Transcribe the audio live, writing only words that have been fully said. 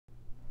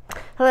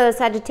Hello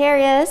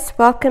Sagittarius,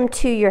 welcome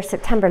to your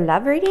September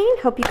love reading.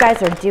 Hope you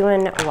guys are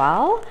doing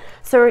well.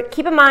 So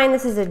keep in mind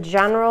this is a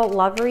general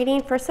love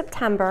reading for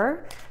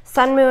September.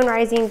 Sun, Moon,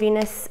 Rising,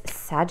 Venus,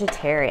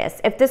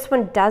 Sagittarius. If this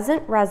one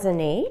doesn't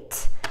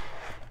resonate,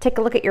 take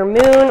a look at your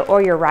moon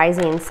or your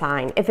rising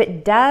sign. If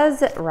it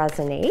does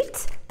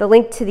resonate, the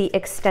link to the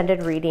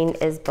extended reading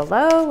is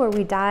below where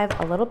we dive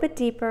a little bit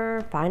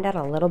deeper, find out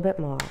a little bit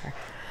more.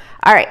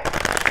 All right.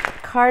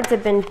 Cards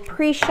have been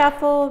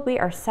pre-shuffled. We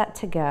are set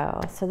to go.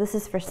 So this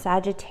is for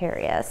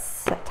Sagittarius,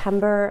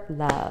 September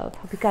love.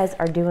 Hope you guys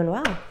are doing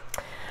well. All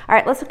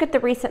right, let's look at the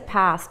recent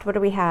past. What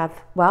do we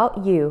have?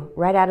 Well, you,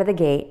 right out of the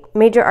gate.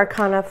 Major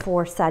arcana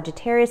for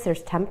Sagittarius,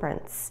 there's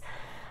Temperance.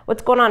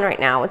 What's going on right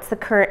now? What's the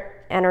current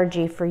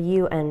energy for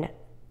you and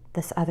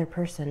this other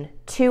person?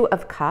 Two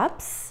of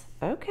Cups.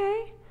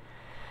 Okay.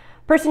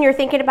 Person you're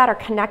thinking about or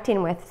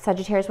connecting with,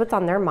 Sagittarius, what's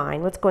on their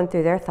mind? What's going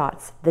through their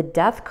thoughts? The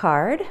Death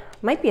card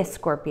might be a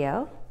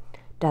Scorpio.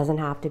 Doesn't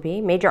have to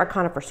be. Major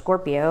arcana for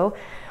Scorpio.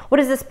 What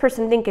does this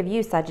person think of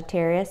you,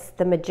 Sagittarius?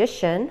 The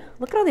Magician.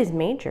 Look at all these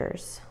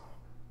majors.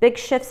 Big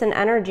shifts in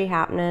energy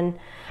happening.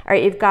 All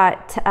right, you've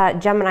got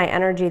Gemini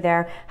energy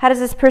there. How does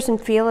this person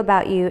feel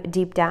about you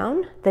deep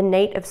down? The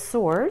Knight of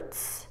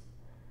Swords.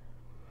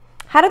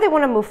 How do they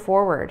want to move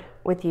forward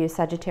with you,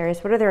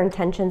 Sagittarius? What are their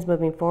intentions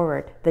moving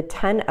forward? The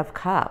Ten of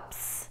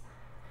Cups.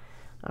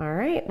 All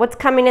right. What's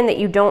coming in that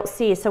you don't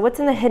see? So what's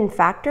in the hidden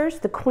factors?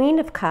 The Queen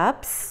of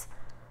Cups.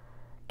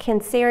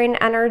 Cancerian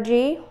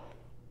energy.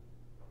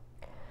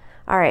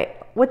 All right.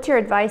 What's your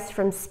advice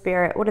from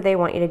Spirit? What do they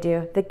want you to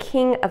do? The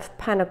King of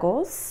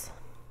Pentacles.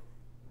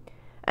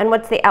 And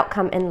what's the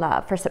outcome in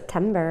love for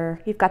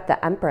September? You've got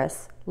the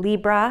Empress.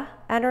 Libra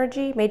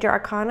energy, major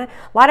arcana.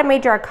 A lot of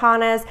major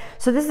arcanas.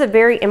 So this is a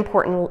very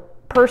important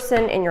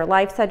person in your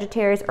life,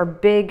 Sagittarius, or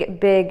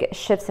big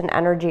shifts in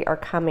energy are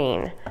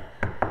coming.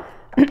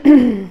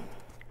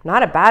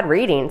 Not a bad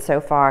reading so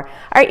far. All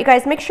right, you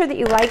guys, make sure that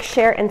you like,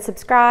 share, and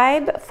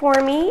subscribe for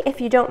me. If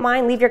you don't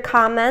mind, leave your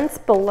comments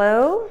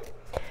below.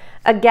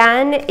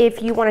 Again,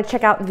 if you want to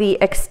check out the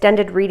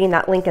extended reading,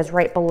 that link is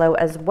right below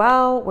as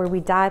well, where we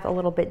dive a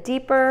little bit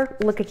deeper.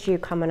 Look at you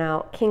coming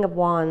out, King of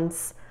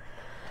Wands.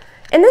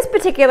 In this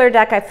particular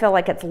deck, I feel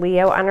like it's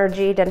Leo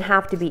energy. Doesn't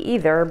have to be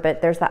either,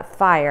 but there's that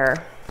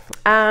fire.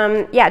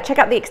 Yeah, check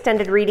out the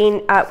extended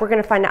reading. We're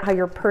going to find out how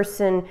your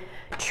person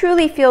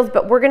truly feels,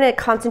 but we're going to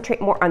concentrate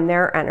more on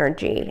their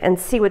energy and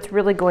see what's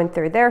really going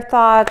through their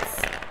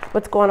thoughts,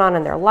 what's going on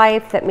in their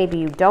life that maybe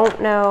you don't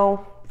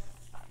know,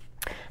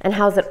 and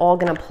how's it all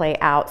going to play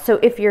out. So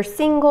if you're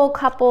single,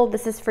 couple,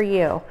 this is for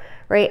you,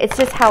 right? It's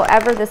just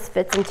however this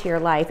fits into your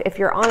life. If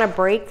you're on a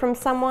break from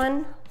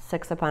someone,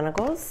 Six of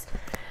Pentacles,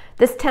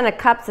 this Ten of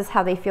Cups is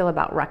how they feel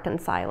about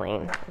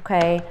reconciling,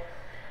 okay?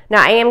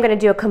 Now, I am going to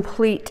do a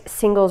complete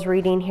singles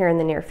reading here in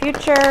the near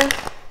future,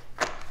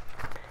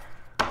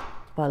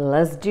 but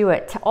let's do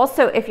it.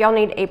 Also, if y'all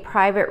need a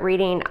private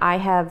reading, I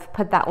have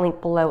put that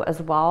link below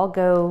as well.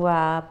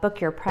 Go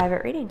book your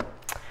private reading.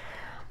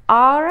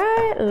 All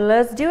right,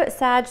 let's do it,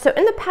 Sag. So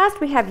in the past,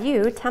 we have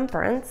you,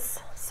 Temperance.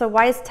 So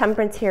why is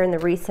Temperance here in the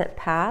recent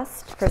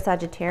past for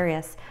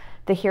Sagittarius?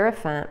 The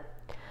Hierophant.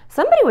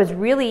 Somebody was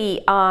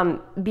really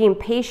being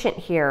patient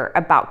here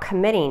about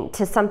committing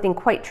to something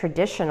quite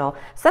traditional.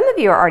 Some of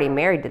you are already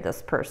married to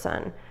this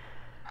person,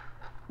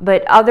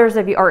 but others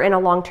of you are in a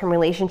long-term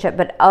relationship,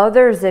 but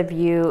others of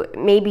you,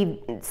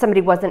 maybe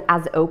somebody wasn't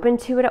as open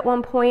to it at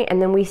one point,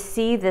 and then we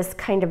see this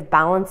kind of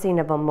balancing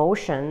of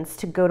emotions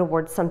to go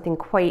towards something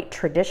quite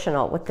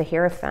traditional with the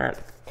Hierophant.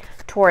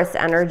 Taurus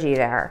energy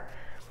there.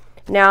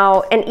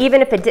 Now, and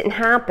even if it didn't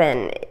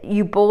happen,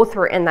 you both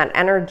were in that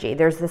energy.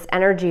 There's this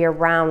energy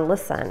around,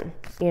 listen,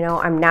 you know,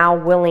 I'm now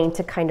willing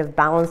to kind of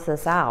balance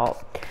this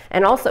out.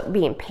 And also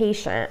being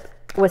patient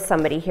with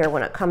somebody here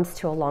when it comes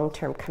to a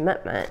long-term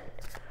commitment.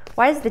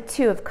 Why is the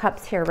Two of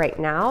Cups here right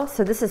now?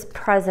 So this is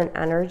present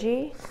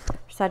energy,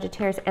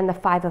 Sagittarius, and the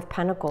Five of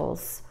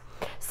Pentacles.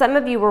 Some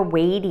of you were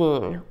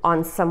waiting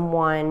on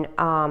someone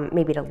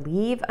maybe to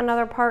leave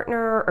another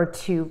partner or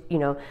to, you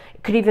know,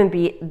 it could even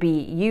be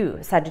you,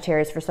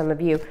 Sagittarius, for some of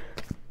you,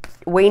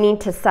 waiting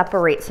to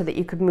separate so that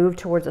you could move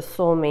towards a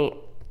soulmate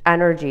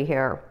energy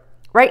here.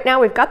 Right now,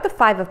 we've got the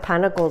Five of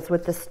Pentacles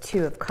with this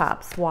Two of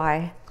Cups.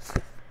 Why?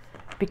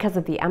 Because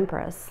of the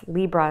Empress,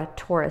 Libra,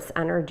 Taurus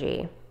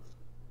energy.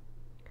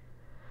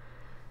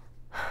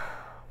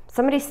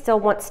 Somebody still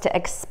wants to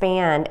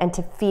expand and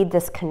to feed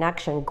this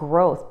connection,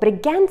 growth. But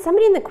again,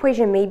 somebody in the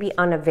equation may be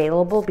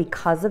unavailable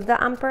because of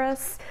the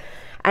Empress.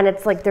 And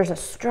it's like there's a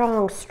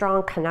strong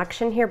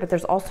connection here, but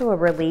there's also a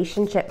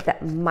relationship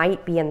that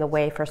might be in the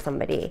way for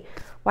somebody.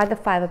 Why the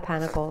Five of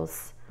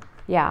Pentacles?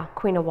 Yeah,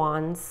 Queen of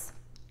Wands.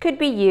 Could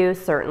be you,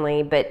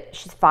 certainly, but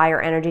she's fire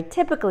energy,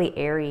 typically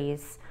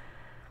Aries.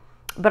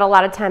 But a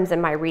lot of times in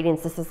my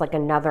readings, this is like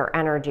another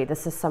energy.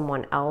 This is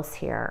someone else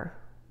here.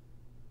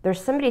 There's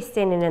somebody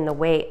standing in the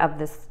way of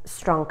this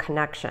strong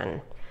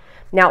connection.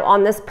 Now,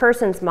 on this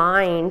person's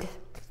mind,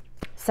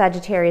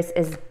 Sagittarius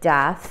is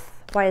death.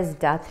 Why is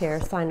death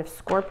here? Sign of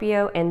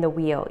Scorpio and the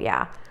wheel,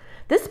 yeah.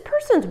 This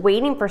person's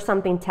waiting for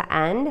something to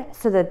end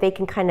so that they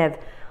can kind of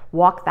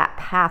walk that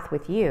path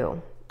with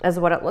you, is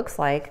what it looks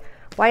like.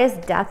 Why is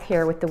death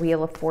here with the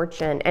Wheel of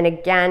Fortune? And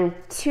again,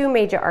 2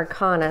 major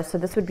arcana, so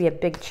this would be a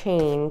big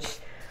change.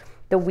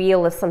 The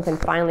wheel is something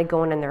finally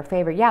going in their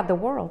favor. Yeah, the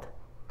World.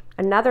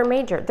 Another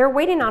major. They're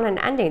waiting on an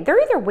ending.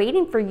 They're either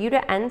waiting for you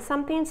to end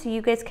something so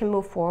you guys can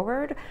move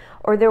forward,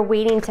 or they're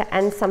waiting to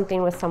end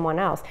something with someone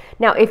else.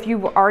 Now, if you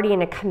were already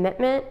in a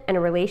commitment and a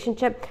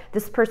relationship,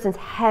 this person's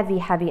heavy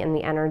in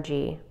the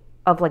energy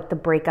of like the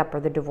breakup or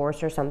the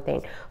divorce or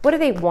something. What do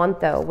they want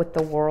though with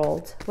the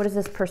World? What does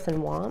this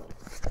person want?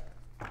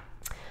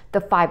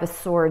 The 5 of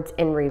Swords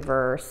in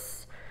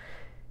reverse.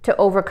 To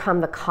overcome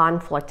the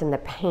conflict and the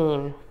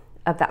pain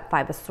of that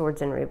 5 of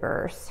Swords in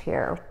reverse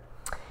here.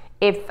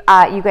 If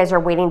you guys are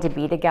waiting to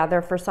be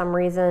together for some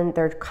reason,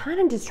 they're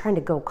kind of just trying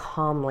to go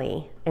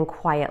calmly and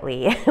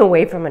quietly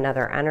away from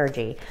another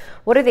energy.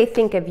 What do they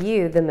think of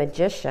you, the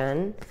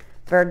Magician,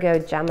 Virgo,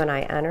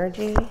 Gemini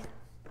energy?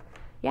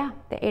 Yeah,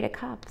 the 8 of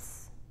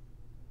Cups.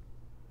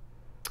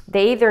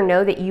 They either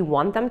know that you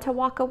want them to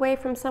walk away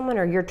from someone,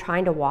 or you're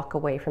trying to walk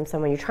away from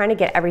someone. You're trying to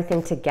get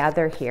everything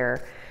together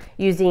here,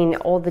 using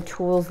all the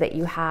tools that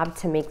you have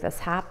to make this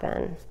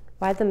happen.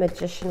 Why the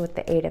Magician with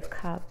the 8 of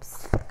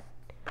Cups?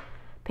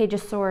 Page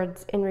of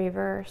Swords in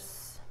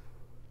reverse.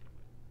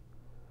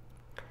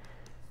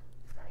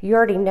 You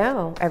already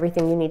know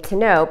everything you need to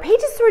know. Page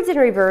of Swords in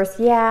reverse,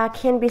 yeah,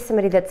 can be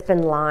somebody that's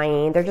been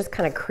lying. They're just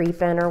kind of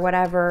creeping or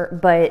whatever,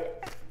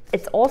 but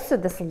it's also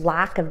this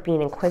lack of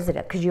being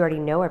inquisitive because you already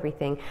know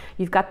everything.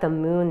 You've got the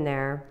Moon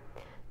there.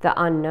 The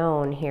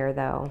unknown here,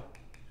 though,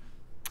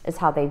 is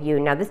how they view.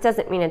 Now, this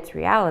doesn't mean it's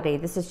reality.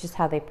 This is just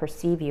how they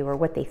perceive you or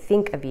what they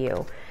think of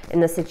you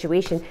in the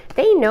situation.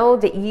 They know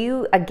that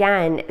you,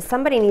 again,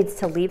 somebody needs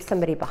to leave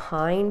somebody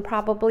behind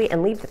probably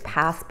and leave the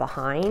past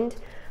behind.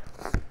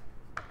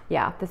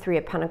 Yeah, the 3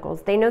 of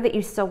Pentacles. They know that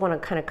you still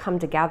want to kind of come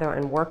together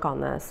and work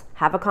on this.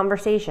 Have a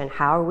conversation.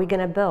 How are we going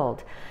to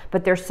build?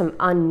 But there's some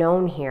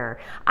unknown here.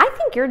 I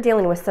think you're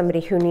dealing with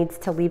somebody who needs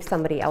to leave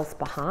somebody else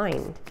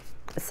behind,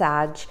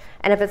 Sag.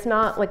 And if it's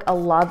not like a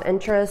love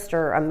interest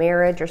or a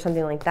marriage or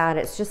something like that,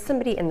 it's just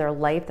somebody in their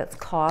life that's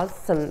caused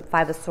some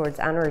 5 of Swords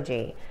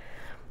energy.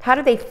 How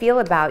do they feel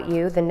about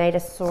you? The Knight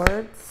of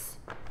Swords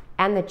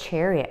and the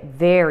Chariot.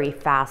 Very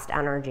fast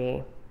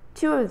energy.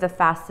 2 of the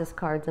fastest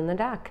cards in the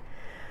deck.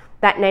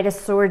 That Knight of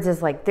Swords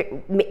is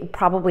like,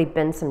 probably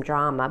been some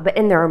drama, but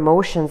in their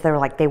emotions, they're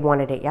like, they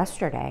wanted it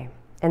yesterday.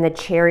 And the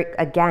Chariot,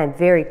 again,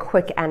 very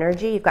quick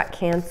energy. You've got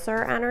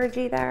Cancer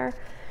energy there.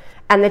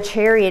 And the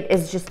Chariot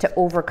is just to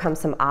overcome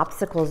some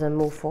obstacles and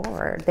move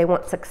forward. They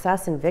want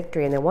success and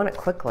victory, and they want it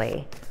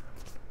quickly.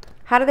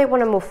 How do they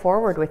want to move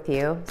forward with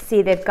you?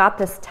 See, they've got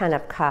this 10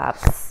 of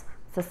Cups.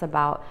 What's this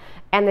about?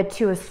 And the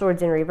 2 of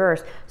Swords in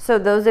reverse. So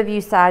those of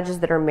you Sages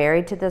that are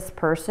married to this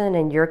person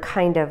and you're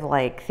kind of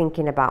like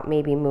thinking about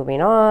maybe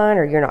moving on,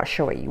 or you're not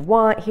sure what you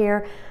want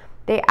here,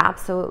 they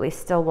absolutely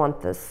still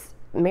want this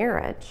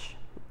marriage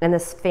and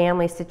this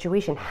family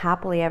situation,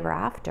 happily ever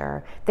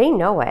after. They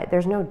know it.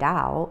 There's no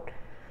doubt.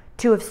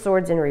 2 of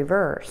Swords in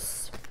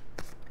reverse.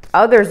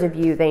 Others of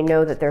you, they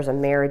know that there's a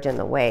marriage in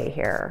the way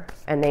here,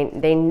 and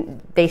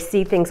they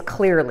see things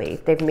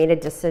clearly. They've made a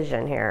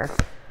decision here.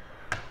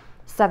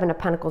 7 of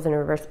Pentacles in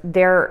reverse.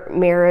 Their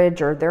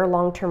marriage or their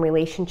long-term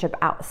relationship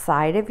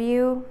outside of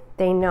you,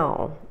 they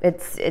know.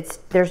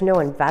 There's no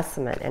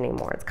investment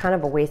anymore. It's kind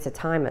of a waste of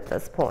time at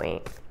this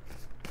point.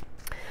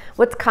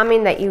 What's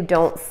coming that you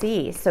don't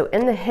see? So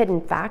in the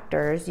hidden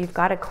factors, you've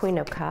got a Queen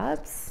of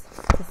Cups.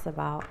 What's this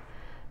about?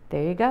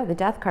 There you go, the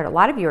Death card. A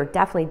lot of you are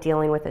definitely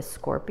dealing with a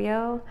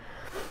Scorpio,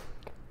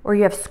 or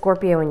you have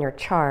Scorpio in your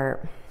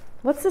chart.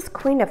 What's this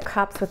Queen of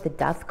Cups with the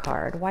Death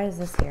card? Why is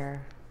this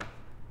here?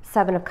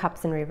 7 of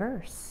Cups in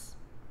reverse.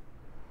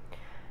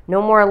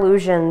 No more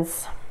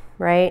illusions,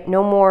 right?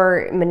 No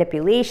more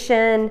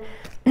manipulation,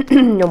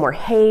 no more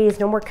haze,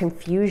 no more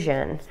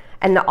confusion.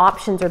 And the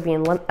options are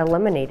being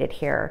eliminated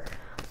here.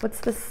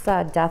 What's this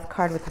Death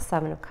card with the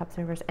 7 of Cups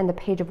in reverse? And the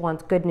Page of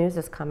Wands. Good news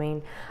is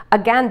coming.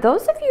 Again,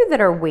 those of you that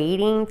are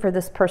waiting for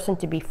this person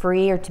to be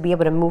free or to be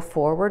able to move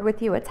forward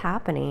with you, it's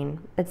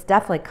happening. It's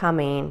definitely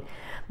coming.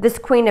 This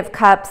Queen of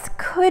Cups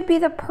could be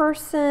the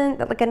person,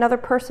 like another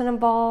person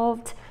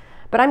involved.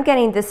 But I'm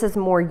getting this is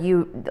more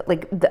you,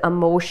 like the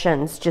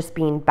emotions just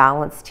being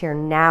balanced here,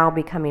 now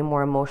becoming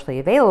more emotionally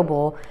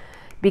available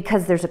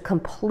because there's a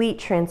complete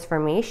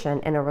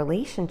transformation in a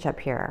relationship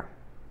here.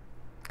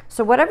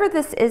 So whatever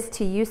this is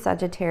to you,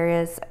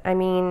 Sagittarius, I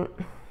mean,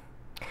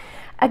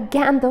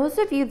 again, those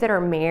of you that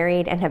are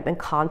married and have been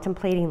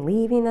contemplating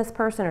leaving this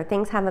person or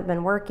things haven't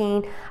been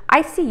working,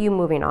 I see you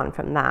moving on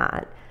from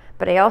that.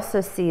 But I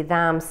also see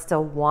them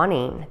still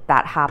wanting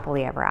that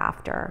happily ever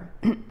after.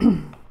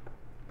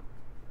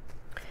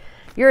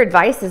 Your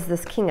advice is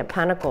this King of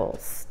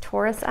Pentacles.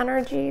 Taurus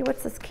energy,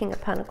 what's this King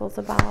of Pentacles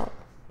about?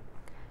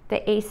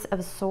 The Ace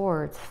of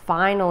Swords,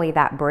 finally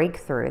that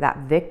breakthrough, that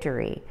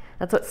victory.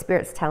 That's what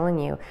Spirit's telling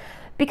you.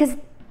 Because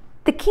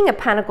The King of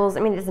Pentacles, I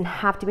mean, it doesn't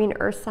have to be an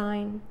earth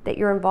sign that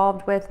you're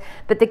involved with,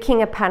 but the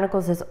King of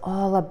Pentacles is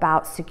all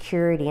about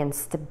security and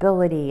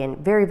stability and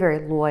very, very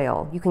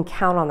loyal. You can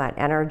count on that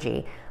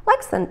energy.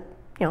 Likes the,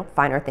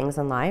 finer things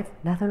in life.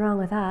 Nothing wrong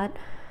with that.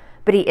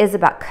 But he is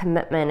about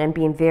commitment and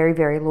being very,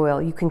 very loyal.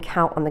 You can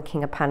count on the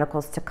King of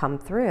Pentacles to come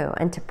through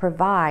and to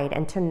provide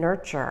and to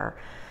nurture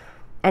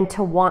and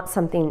to want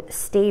something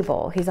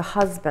stable. He's a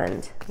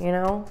husband,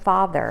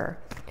 father.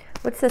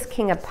 What's this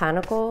King of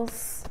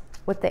Pentacles?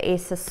 With the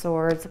Ace of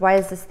Swords, why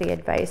is this the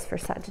advice for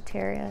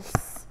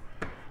Sagittarius?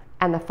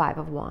 And the Five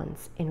of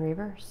Wands in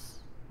reverse.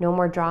 No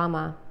more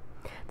drama.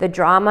 The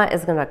drama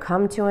is going to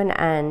come to an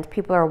end.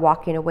 People are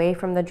walking away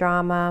from the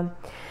drama.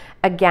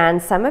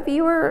 Again, some of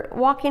you are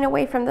walking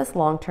away from this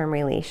long-term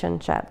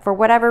relationship for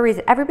whatever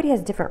reason. Everybody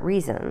has different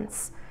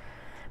reasons.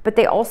 But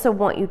they also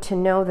want you to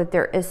know that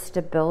there is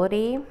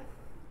stability.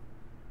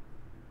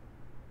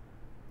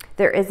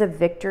 There is a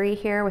victory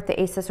here with the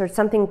Ace of Swords.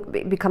 Something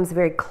becomes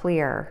very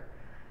clear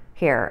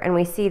here, and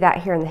we see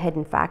that here in the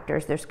hidden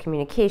factors. There's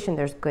communication,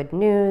 there's good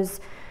news.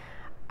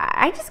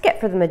 I just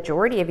get for the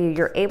majority of you,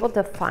 you're able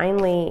to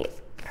finally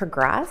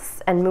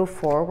progress and move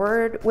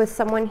forward with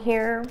someone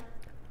here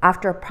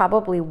after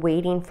probably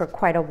waiting for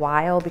quite a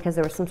while because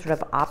there was some sort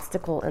of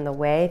obstacle in the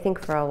way. I think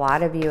for a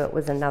lot of you it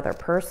was another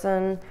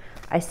person.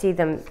 I see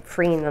them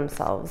freeing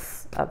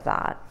themselves of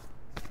that.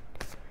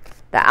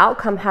 The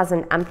outcome has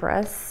an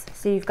Empress,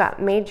 so you've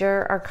got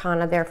major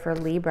arcana there for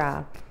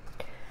Libra.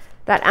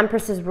 That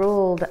Empress is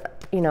ruled,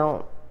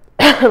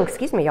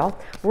 excuse me, y'all,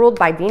 ruled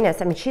by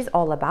Venus. I mean, she's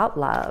all about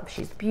love.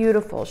 She's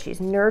beautiful. She's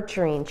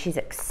nurturing. She's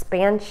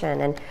expansion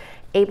and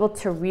able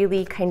to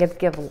really kind of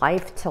give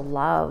life to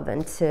love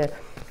and to,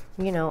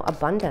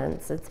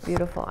 abundance. It's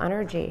beautiful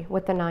energy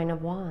with the Nine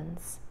of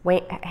Wands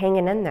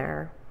hanging in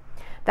there.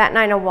 That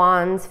Nine of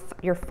Wands,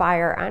 your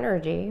fire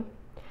energy.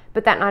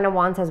 But that Nine of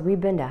Wands says,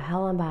 we've been to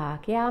hell and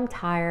back. Yeah, I'm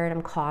tired.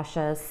 I'm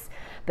cautious.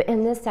 But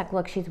in this deck,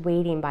 look, she's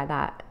waiting by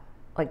that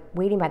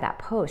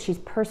post. She's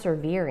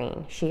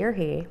persevering, she or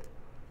he,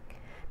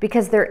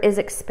 because there is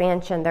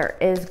expansion, there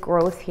is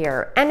growth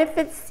here. And if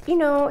it's,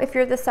 if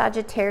you're the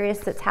Sagittarius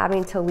that's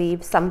having to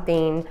leave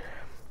something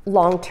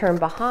long-term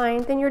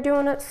behind, then you're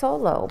doing it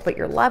solo, but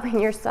you're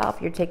loving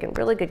yourself, you're taking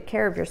really good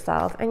care of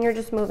yourself, and you're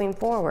just moving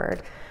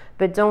forward.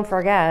 But don't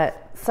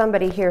forget,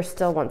 somebody here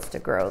still wants to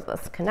grow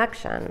this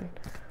connection.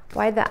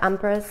 Why the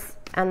Empress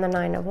and the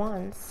Nine of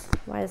Wands?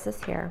 Why is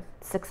this here?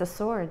 Six of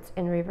Swords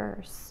in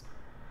reverse.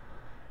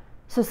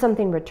 So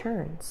something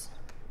returns.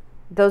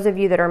 Those of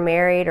you that are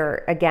married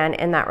or, again,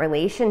 in that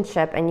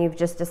relationship and you've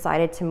just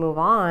decided to move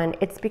on,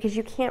 it's because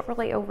you can't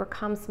really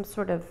overcome some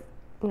sort of,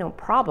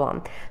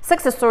 problem.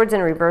 Six of Swords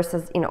in reverse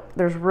is,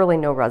 there's really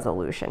no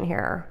resolution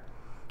here.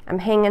 I'm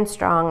hanging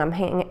strong.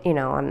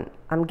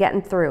 I'm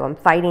getting through. I'm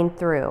fighting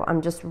through.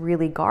 I'm just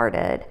really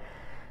guarded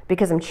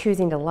because I'm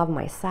choosing to love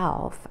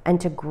myself and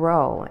to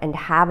grow and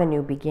have a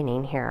new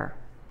beginning here.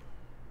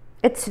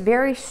 It's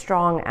very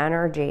strong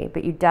energy,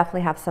 but you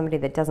definitely have somebody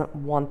that doesn't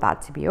want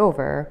that to be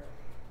over.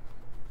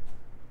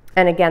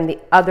 And again, the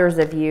others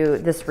of you,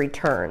 this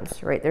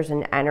returns, right? There's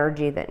an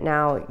energy that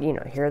now,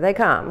 here they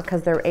come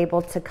because they're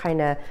able to kind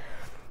of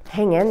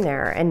hang in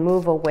there and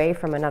move away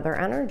from another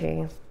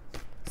energy.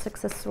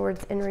 Six of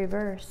Swords in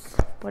reverse.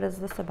 What is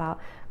this about?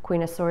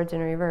 Queen of Swords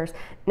in reverse.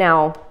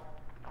 Now,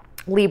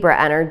 Libra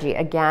energy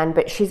again,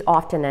 but she's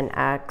often an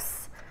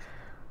ex.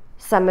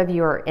 Some of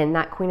you are in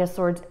that Queen of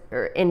Swords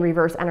or in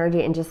reverse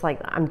energy and just like,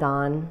 I'm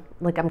done.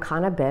 Like, I'm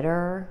kind of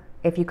bitter.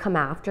 If you come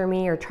after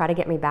me or try to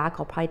get me back,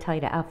 I'll probably tell you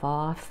to F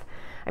off.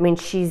 I mean,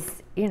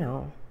 she's,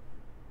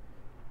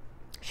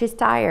 she's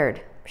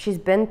tired. She's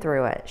been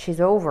through it. She's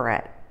over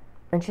it.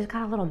 And she's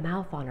got a little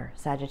mouth on her,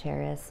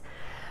 Sagittarius.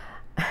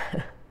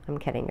 I'm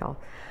kidding, y'all.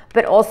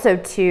 But also,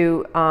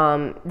 too,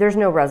 there's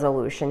no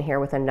resolution here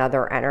with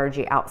another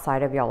energy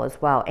outside of y'all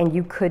as well. And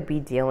you could be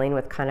dealing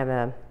with kind of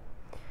a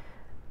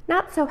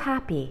not so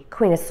happy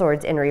Queen of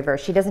Swords in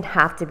reverse. She doesn't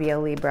have to be a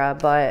Libra,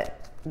 but,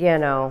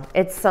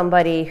 it's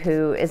somebody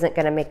who isn't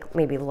going to make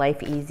maybe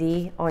life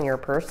easy on your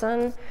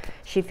person.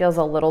 She feels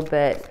a little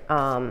bit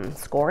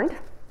scorned.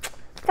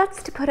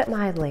 That's to put it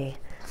mildly.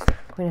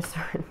 Queen of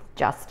Swords,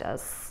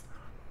 justice.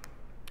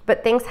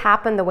 But things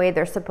happen the way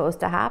they're supposed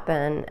to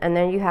happen. And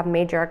then you have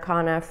major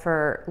arcana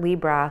for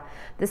Libra.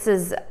 This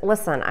is,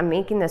 listen, I'm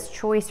making this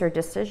choice or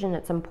decision.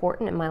 It's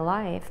important in my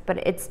life, but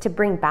it's to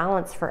bring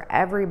balance for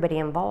everybody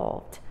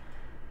involved.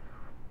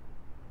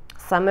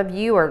 Some of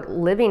you are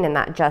living in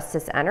that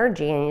justice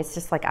energy and it's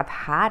just like, I've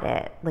had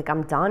it. Like,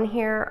 I'm done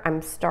here.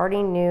 I'm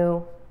starting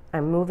new.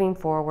 I'm moving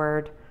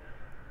forward.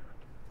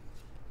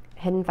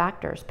 Hidden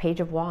factors, Page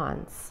of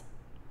Wands.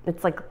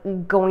 It's like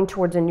going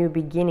towards a new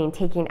beginning,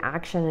 taking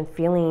action and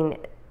feeling,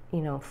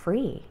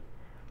 free.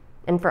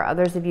 And for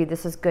others of you,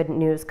 this is good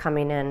news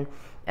coming in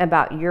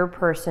about your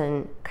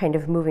person kind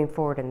of moving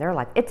forward in their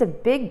life. It's a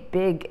big,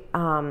 big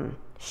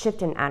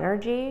shift in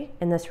energy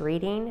in this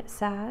reading,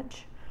 Sag.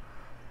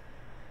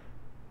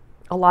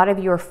 A lot of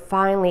you are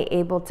finally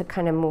able to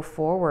kind of move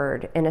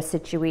forward in a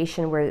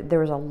situation where there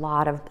was a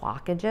lot of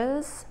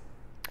blockages.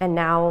 And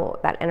now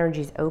that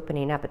energy is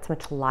opening up. It's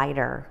much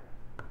lighter.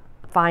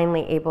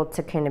 Finally able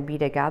to kind of be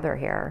together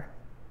here.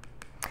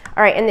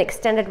 All right, in the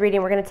extended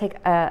reading, we're going to take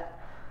a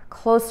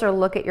closer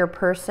look at your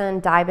person,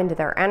 dive into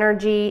their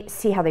energy,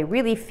 see how they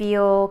really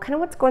feel, kind of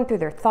what's going through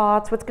their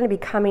thoughts, what's going to be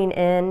coming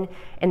in,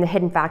 and the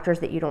hidden factors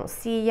that you don't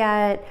see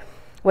yet,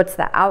 what's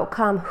the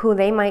outcome, who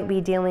they might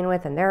be dealing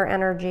with and their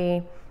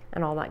energy,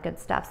 and all that good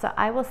stuff. So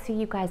I will see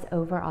you guys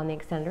over on the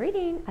extended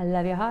reading. I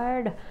love you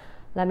hard.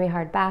 Love me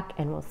hard back,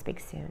 and we'll speak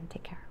soon.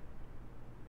 Take care.